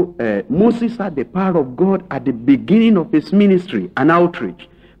even though Moses had the power of God at the beginning of his ministry and outreach,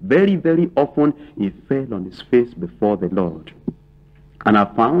 very, very often he fell on his face before the Lord. And I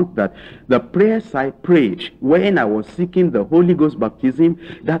found that the prayers I prayed when I was seeking the Holy Ghost baptism,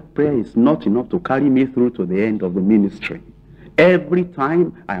 that prayer is not enough to carry me through to the end of the ministry. Every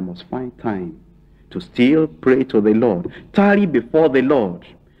time I must find time to still pray to the Lord, tarry before the Lord.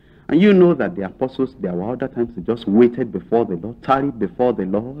 And you know that the apostles, there were other times they just waited before the Lord, tarried before the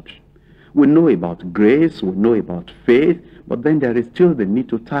Lord. We know about grace, we know about faith, but then there is still the need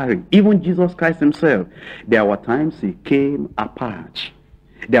to tarry. Even Jesus Christ himself, there were times he came apart.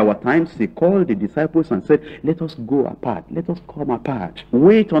 There were times he called the disciples and said, let us go apart, let us come apart.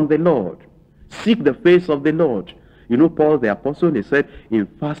 Wait on the Lord. Seek the face of the Lord. You know, Paul the apostle, he said, in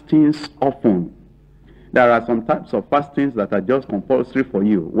fastings often. There are some types of fastings that are just compulsory for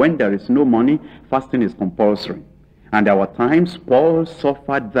you. When there is no money, fasting is compulsory. And there were times Paul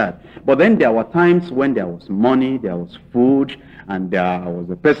suffered that. But then there were times when there was money, there was food, and there was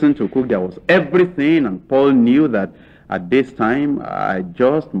a person to cook, there was everything. And Paul knew that at this time, I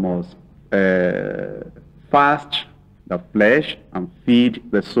just must fast the flesh and feed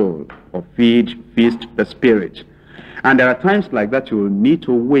the soul, or feast the spirit. And there are times like that you will need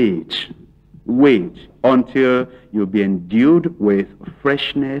to wait until you'll be endued with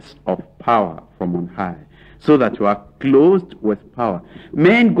freshness of power from on high, so that you are clothed with power.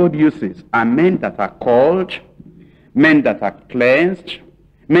 Men God uses are men that are called, men that are cleansed,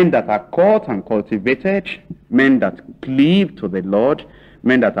 men that are caught and cultivated, men that cleave to the Lord,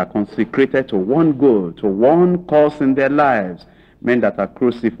 men that are consecrated to one goal, to one cause in their lives, men that are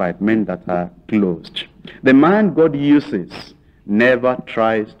crucified, men that are closed. The man God uses never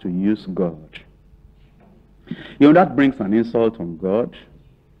tries to use God. You know, that brings an insult on God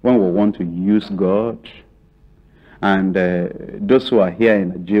when we want to use God. And those who are here in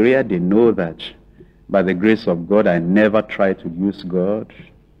Nigeria, they know that by the grace of God, I never try to use God.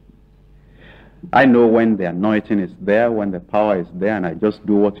 I know when the anointing is there, when the power is there, and I just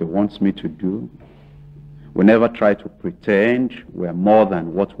do what he wants me to do. We never try to pretend we're more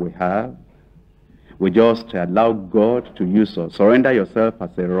than what we have. We just allow God to use us. Surrender yourself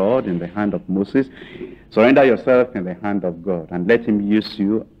as a rod in the hand of Moses. Surrender yourself in the hand of God and let him use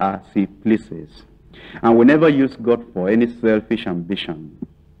you as he pleases. And we never use God for any selfish ambition.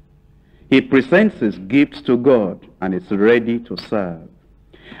 He presents his gifts to God and is ready to serve.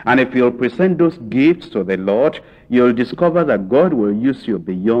 And if you'll present those gifts to the Lord, you'll discover that God will use you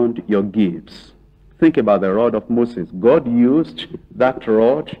beyond your gifts. Think about the rod of Moses. God used that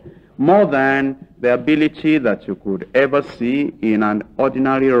rod more than the ability that you could ever see in an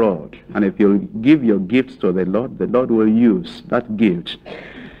ordinary rod. And if you give your gifts to the Lord will use that gift.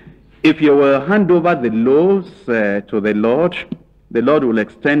 If you will hand over the loaves to the Lord will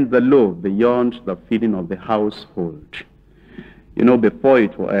extend the loaf beyond the feeding of the household. You know, before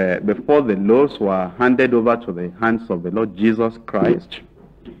the loaves were handed over to the hands of the Lord Jesus Christ,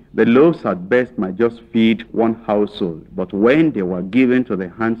 the loaves at best might just feed one household. But when they were given to the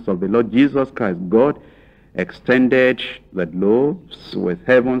hands of the Lord Jesus Christ, God extended the loaves with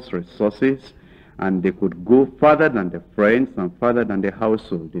heaven's resources, and they could go further than the friends and further than the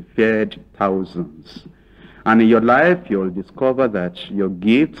household. They fed thousands. And in your life, you'll discover that your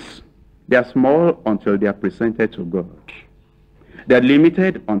gifts, they are small until they are presented to God. They are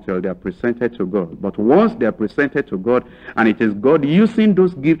limited until they are presented to God. But once they are presented to God, and it is God using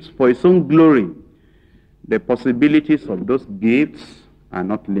those gifts for his own glory, the possibilities of those gifts are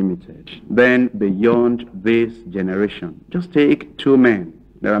not limited. Then beyond this generation, just take two men.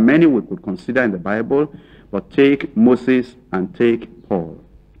 There are many we could consider in the Bible, but take Moses and take Paul.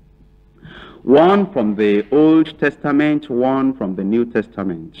 One from the Old Testament, one from the New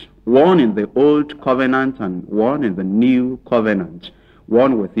Testament. One in the Old Covenant and one in the New Covenant.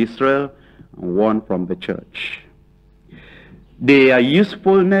 One with Israel and one from the church. Their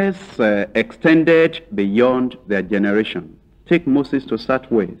usefulness extended beyond their generation. Take Moses to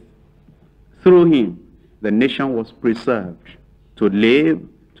start with. Through him, the nation was preserved to live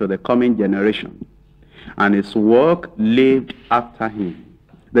to the coming generation. And his work lived after him.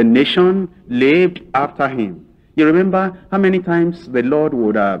 The nation lived after him. You remember how many times the Lord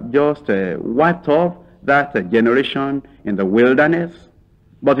would have just wiped off that generation in the wilderness?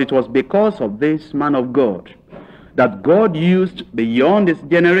 But it was because of this man of God that God used beyond his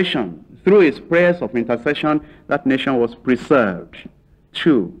generation. Through his prayers of intercession, that nation was preserved.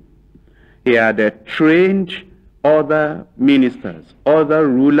 2, he had trained other ministers, other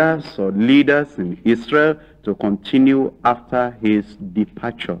rulers or leaders in Israel to continue after his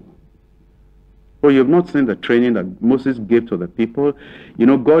departure. Oh, you've not seen the training that Moses gave to the people. You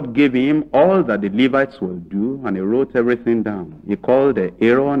know, God gave him all that the Levites will do, and he wrote everything down. He called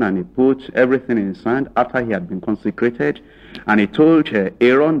Aaron, and he put everything in his hand after he had been consecrated. And he told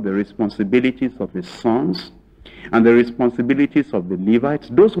Aaron the responsibilities of his sons and the responsibilities of the Levites.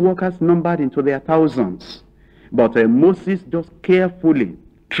 Those workers numbered into their thousands. But Moses just carefully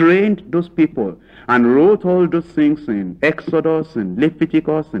trained those people and wrote all those things in Exodus, in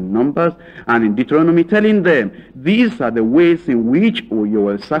Leviticus, in Numbers, and in Deuteronomy, telling them, these are the ways in which you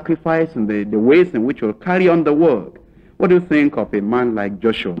will sacrifice and the ways in which you will carry on the work. What do you think of a man like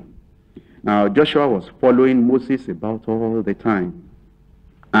Joshua? Now, Joshua was following Moses about all the time.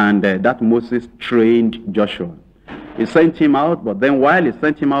 And that Moses trained Joshua. He sent him out, but then while he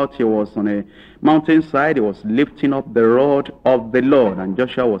sent him out, he was on a mountainside. He was lifting up the rod of the Lord, and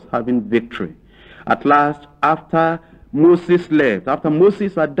Joshua was having victory. At last, after Moses left, after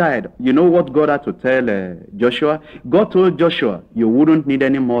Moses had died, you know what God had to tell Joshua? God told Joshua, you wouldn't need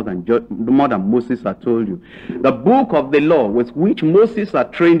any more than Moses had told you. The book of the law with which Moses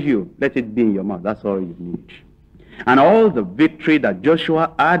had trained you, let it be in your mouth. That's all you need. And all the victory that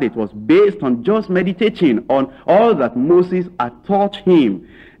Joshua had, it was based on just meditating on all that Moses had taught him.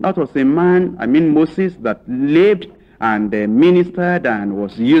 That was a man, Moses, that lived and ministered and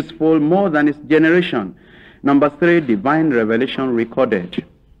was useful more than his generation. Number 3, divine revelation recorded.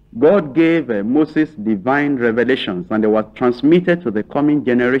 God gave Moses divine revelations, and they were transmitted to the coming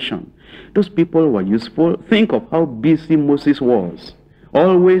generation. Those people were useful. Think of how busy Moses was,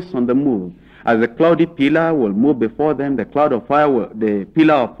 always on the move. As the cloudy pillar will move before them, the pillar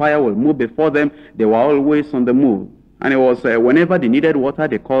of fire will move before them. They were always on the move. And it was whenever they needed water,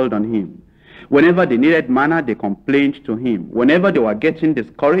 they called on him. Whenever they needed manna, they complained to him. Whenever they were getting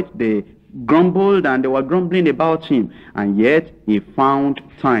discouraged, they grumbled and they were grumbling about him. And yet, he found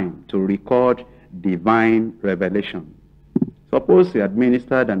time to record divine revelation. Suppose he had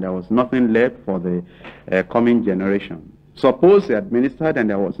ministered and there was nothing left for the coming generation. Suppose he had ministered and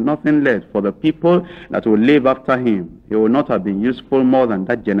there was nothing left for the people that will live after him. He would not have been useful more than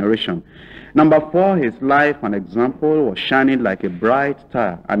that generation. Number 4, his life and example was shining like a bright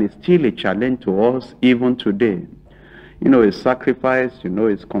star, and is still a challenge to us even today. You know his sacrifice, you know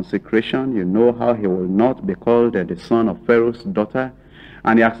his consecration, you know how he will not be called the son of Pharaoh's daughter,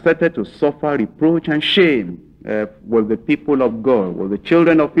 and he accepted to suffer reproach and shame with the people of God, with the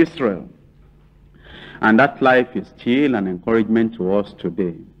children of Israel. And that life is still an encouragement to us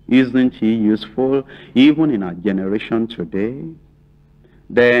today. Isn't he useful even in our generation today?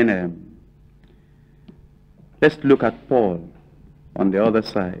 Then let's look at Paul on the other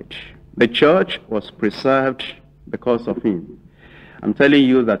side. The church was preserved because of him. I'm telling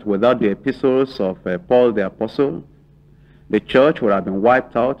you that without the epistles of Paul the Apostle, the church would have been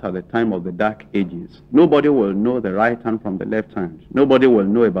wiped out at the time of the Dark Ages. Nobody will know the right hand from the left hand. Nobody will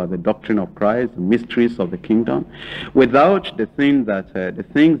know about the doctrine of Christ, the mysteries of the kingdom, without the things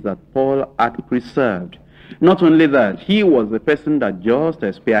that Paul had preserved. Not only that, he was the person that just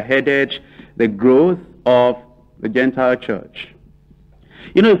spearheaded the growth of the Gentile church.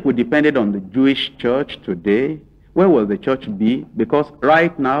 You know, if we depended on the Jewish church today, where will the church be? Because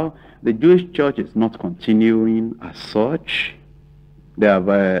right now, the Jewish church is not continuing as such. They have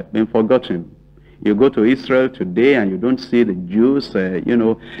been forgotten. You go to Israel today and you don't see the Jews,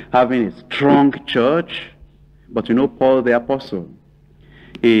 having a strong church. But you know Paul the Apostle,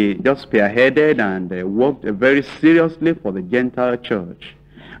 he just spearheaded and worked very seriously for the Gentile church.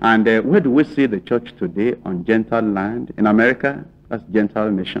 And where do we see the church today? On Gentile land. In America, that's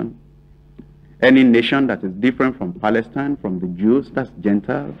Gentile nation. Any nation that is different from Palestine, from the Jews, that's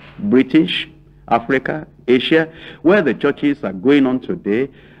Gentile. British, Africa, Asia, where the churches are going on today.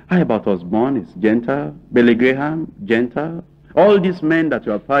 How about Osborne? Is Gentile. Billy Graham, Gentile. All these men that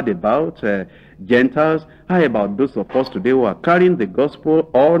you have heard about, Gentiles. How about those of us today who are carrying the gospel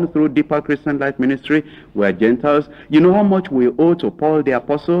on through Deeper Christian Life Ministry? We are Gentiles. You know how much we owe to Paul the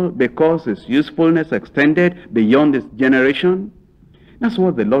Apostle because his usefulness extended beyond this generation? That's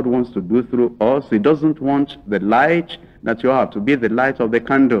what the Lord wants to do through us. He doesn't want the light that you have to be the light of the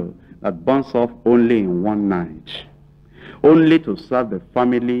candle that burns off only in one night, only to serve the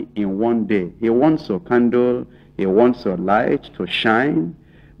family in one day. He wants your candle, he wants your light to shine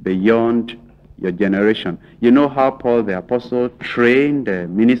beyond your generation. You know how Paul the Apostle trained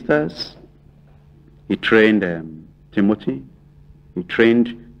ministers? He trained Timothy, he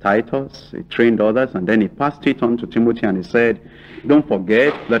trained Titus, he trained others, and then he passed it on to Timothy and he said, don't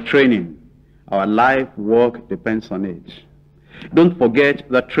forget the training. Our life work depends on it. Don't forget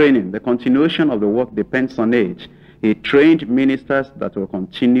the training. The continuation of the work depends on it. He trained ministers that will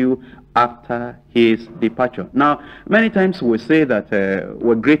continue after his departure. Now, many times we say that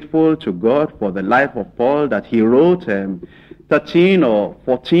we're grateful to God for the life of Paul, that he wrote 13 or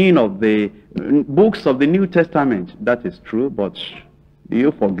 14 of the books of the New Testament. That is true, but do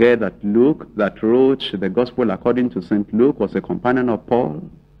you forget that Luke, that wrote the Gospel according to St. Luke, was a companion of Paul?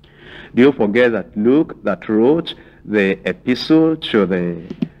 Do you forget that Luke, that wrote the epistle to the,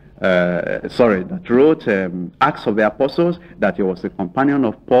 that wrote Acts of the Apostles, that he was a companion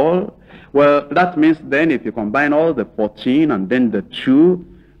of Paul? Well, that means then if you combine all the 14 and then the two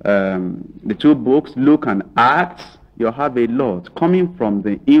books, Luke and Acts, you have a lot coming from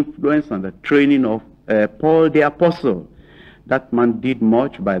the influence and the training of Paul the Apostle. That man did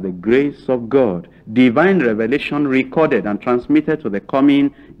much by the grace of God. Divine revelation recorded and transmitted to the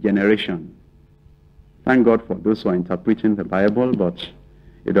coming generation. Thank God for those who are interpreting the Bible, but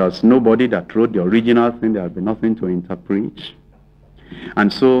it was nobody that wrote the original thing. There will be nothing to interpret.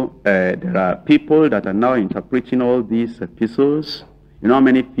 And so there are people that are now interpreting all these epistles. You know how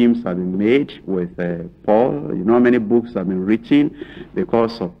many films have been made with Paul? You know how many books have been written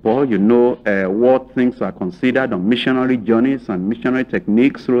because of Paul? You know what things are considered on missionary journeys and missionary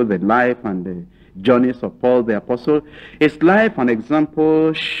techniques through the life and the journeys of Paul the Apostle. His life and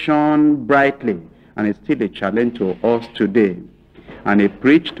example shone brightly, and it's still a challenge to us today. And he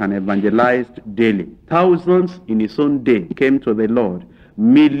preached and evangelized daily. Thousands in his own day came to the Lord.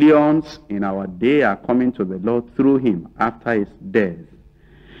 Millions in our day are coming to the Lord through him after his death.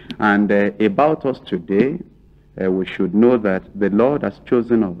 And about us today, we should know that the Lord has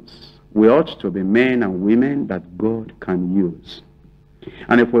chosen us. We ought to be men and women that God can use.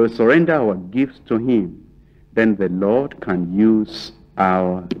 And if we surrender our gifts to him, then the Lord can use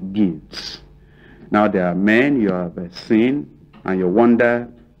our gifts. Now there are men you have seen, and you wonder,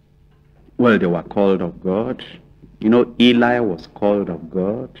 well, they were called of God. You know, Eli was called of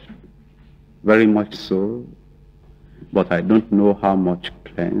God, very much so. But I don't know how much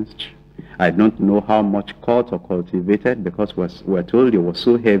cleansed. I don't know how much caught or cultivated, because we're told it was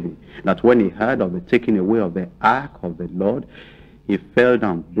so heavy that when he heard of the taking away of the ark of the Lord, he fell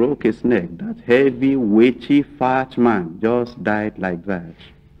down, broke his neck. That heavy, weighty, fat man just died like that.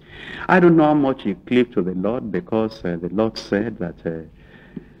 I don't know how much he cleaved to the Lord, because the Lord said that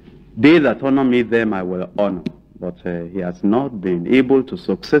they that honor me, them I will honor. But he has not been able to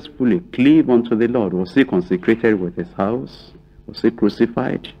successfully cleave unto the Lord. Was he consecrated with his house? Was he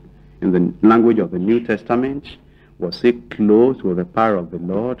crucified? In the language of the New Testament, was he clothed with the power of the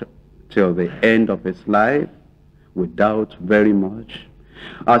Lord till the end of his life? We doubt very much.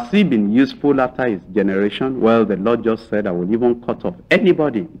 Has he been useful after his generation? Well, the Lord just said, I will even cut off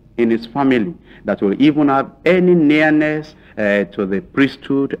anybody in his family that will even have any nearness to the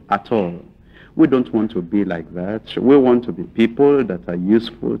priesthood at all. We don't want to be like that. We want to be people that are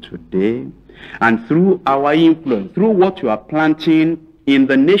useful today. And through our influence, through what you are planting in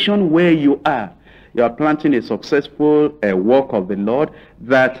the nation where you are planting a successful work of the Lord,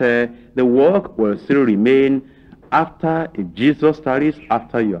 that the work will still remain after, if Jesus tarries,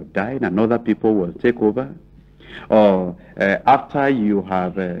 after you have died, and other people will take over. Or after you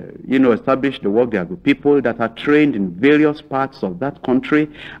have established the work, there will be people that are trained in various parts of that country,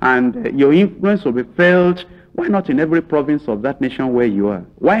 and your influence will be felt. Why not in every province of that nation where you are?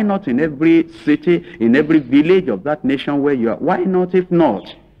 Why not in every city, in every village of that nation where you are? Why not, if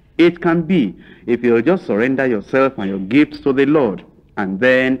not, It can be if you'll just surrender yourself and your gifts to the Lord. And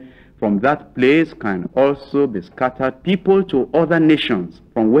then from that place can also be scattered people to other nations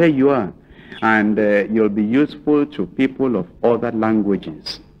from where you are. And you'll be useful to people of other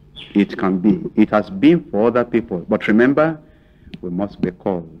languages. It can be. It has been for other people. But remember, we must be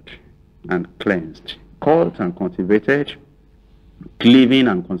called and cleansed. Called and cultivated, cleaving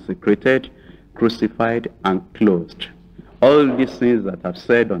and consecrated, crucified and clothed. All these things that I've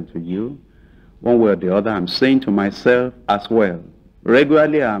said unto you, one way or the other, I'm saying to myself as well.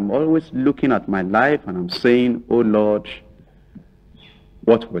 Regularly, I'm always looking at my life and I'm saying, oh Lord,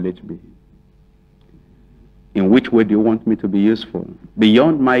 what will it be? In which way do you want me to be useful?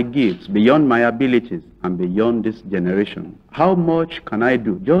 Beyond my gifts, beyond my abilities, and beyond this generation. How much can I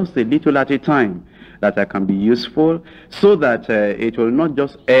do? Just a little at a time that I can be useful so that it will not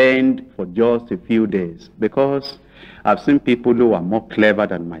just end for just a few days. Because I've seen people who are more clever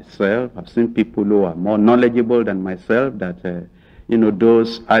than myself. I've seen people who are more knowledgeable than myself that,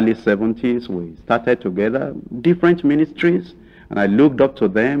 those early 70s, we started together, different ministries. And I looked up to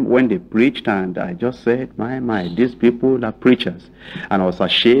them when they preached, and I just said, my, these people are preachers. And I was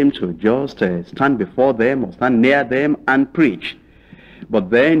ashamed to just stand before them or stand near them and preach. But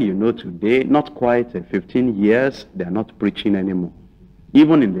then, today, not quite 15 years, they're not preaching anymore.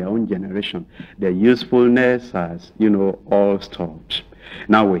 Even in their own generation, their usefulness has, all stopped.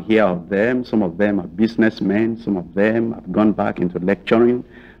 Now we hear of them. Some of them are businessmen. Some of them have gone back into lecturing.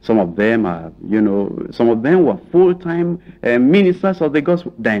 Some of them are, some of them were full-time ministers of the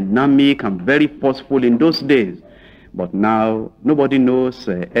gospel, dynamic and very forceful in those days. But now, nobody knows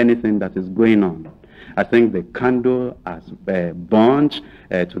anything that is going on. I think the candle has burnt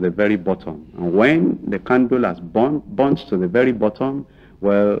to the very bottom. And when the candle has burnt to the very bottom,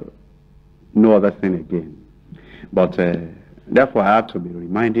 well, no other thing again. But therefore, I have to be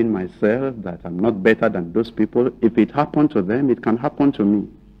reminding myself that I'm not better than those people. If it happened to them, it can happen to me.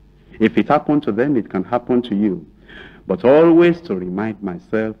 If it happened to them, it can happen to you. But always to remind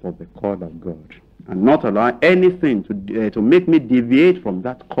myself of the call of God. And not allow anything to make me deviate from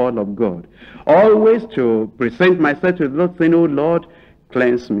that call of God. Always to present myself to the Lord saying, oh Lord,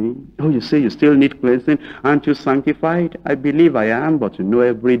 cleanse me. Oh, you say you still need cleansing. Aren't you sanctified? I believe I am, but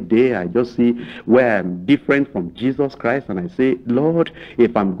every day I just see where I'm different from Jesus Christ. And I say, Lord,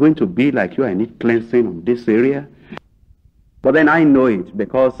 if I'm going to be like you, I need cleansing on this area. But then I know it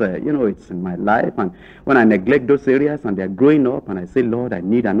because, it's in my life. And when I neglect those areas and they're growing up and I say, Lord, I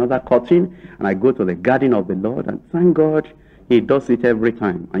need another cutting. And I go to the garden of the Lord and thank God, he does it every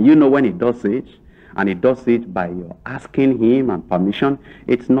time. And when he does it, and he does it by your asking him and permission,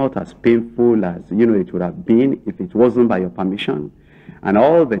 it's not as painful as, it would have been if it wasn't by your permission. And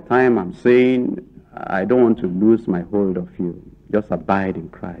all the time I'm saying, I don't want to lose my hold of you. Just abide in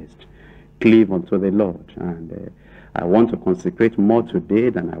Christ. Cleave unto the Lord. And I want to consecrate more today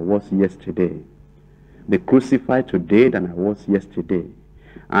than I was yesterday. Be crucified today than I was yesterday.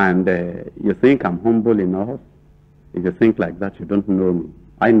 And you think I'm humble enough? If you think like that, you don't know me.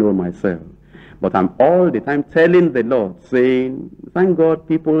 I know myself. But I'm all the time telling the Lord, saying, thank God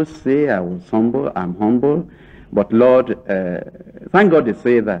people say I was humble, I'm humble. But Lord, thank God they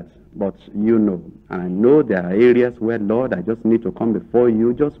say that. But And I know there are areas where, Lord, I just need to come before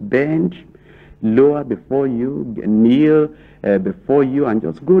you, just bend lower before you, kneel before you, and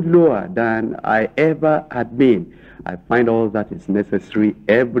just go lower than I ever had been. I find all that is necessary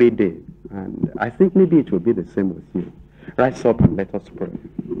every day. And I think maybe it will be the same with you. Rise up and let us pray.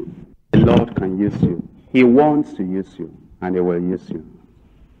 The Lord can use you. He wants to use you, and he will use you.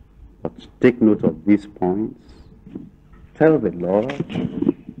 But take note of these points. Tell the Lord,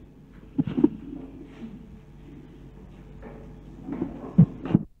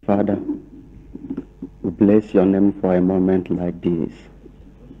 Father, we bless your name for a moment like this.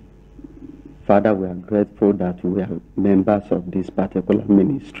 Father, we are grateful that we are members of this particular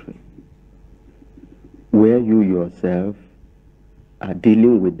ministry, where you yourself are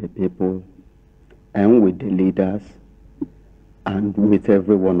dealing with the people and with the leaders and with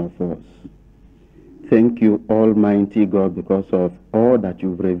every one of us. Thank you, Almighty God, because of all that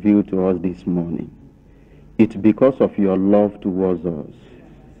you've revealed to us this morning. It's because of your love towards us.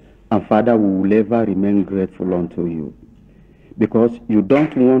 And Father, we will ever remain grateful unto you, because you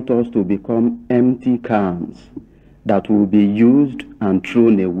don't want us to become empty cans that will be used and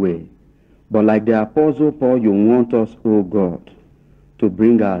thrown away. But like the Apostle Paul, you want us, oh God, to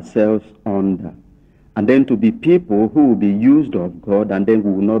bring ourselves under, and then to be people who will be used of God, and then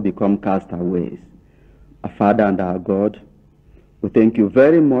we will not become castaways. Our Father and our God, we thank you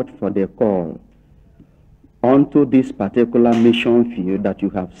very much for the call onto this particular mission field that you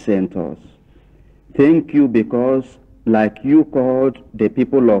have sent us. Thank you because, like you called the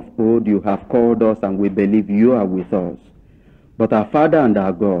people of old, you have called us, and we believe you are with us. But our Father and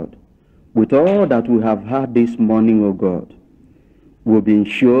our God, with all that we have heard this morning, O God, we've been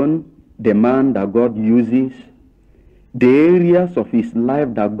shown the man that God uses, the areas of his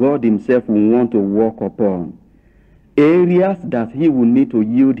life that God himself will want to work upon, areas that he will need to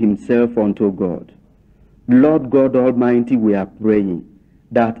yield himself unto God. Lord God Almighty, we are praying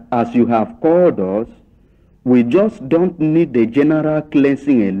that as you have called us, we just don't need the general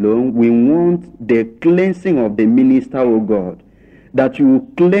cleansing alone. We want the cleansing of the minister, O God, that you will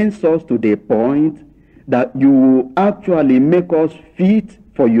cleanse us to the point that you will actually make us fit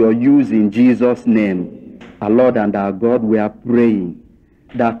for your use in Jesus' name. Our Lord and our God, we are praying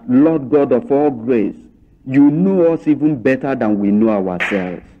that, Lord God of all grace, you know us even better than we know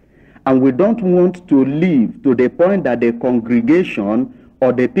ourselves. And we don't want to live to the point that the congregation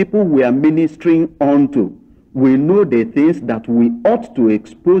or the people we are ministering unto, we know the things that we ought to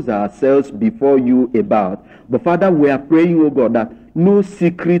expose ourselves before you about. But Father, we are praying, O God, that no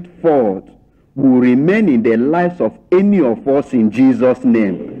secret fault will remain in the lives of any of us in Jesus'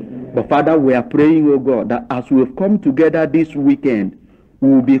 name. But Father, we are praying, O God, that as we have come together this weekend, we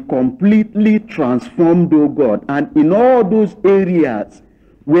will be completely transformed, O God. And in all those areas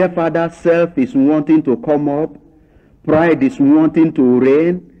where, Father, self is wanting to come up, pride is wanting to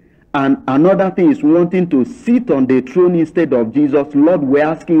reign, and another thing is wanting to sit on the throne instead of Jesus, Lord, we're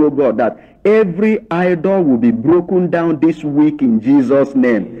asking, O God, that every idol will be broken down this week in Jesus'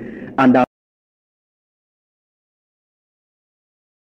 name. And that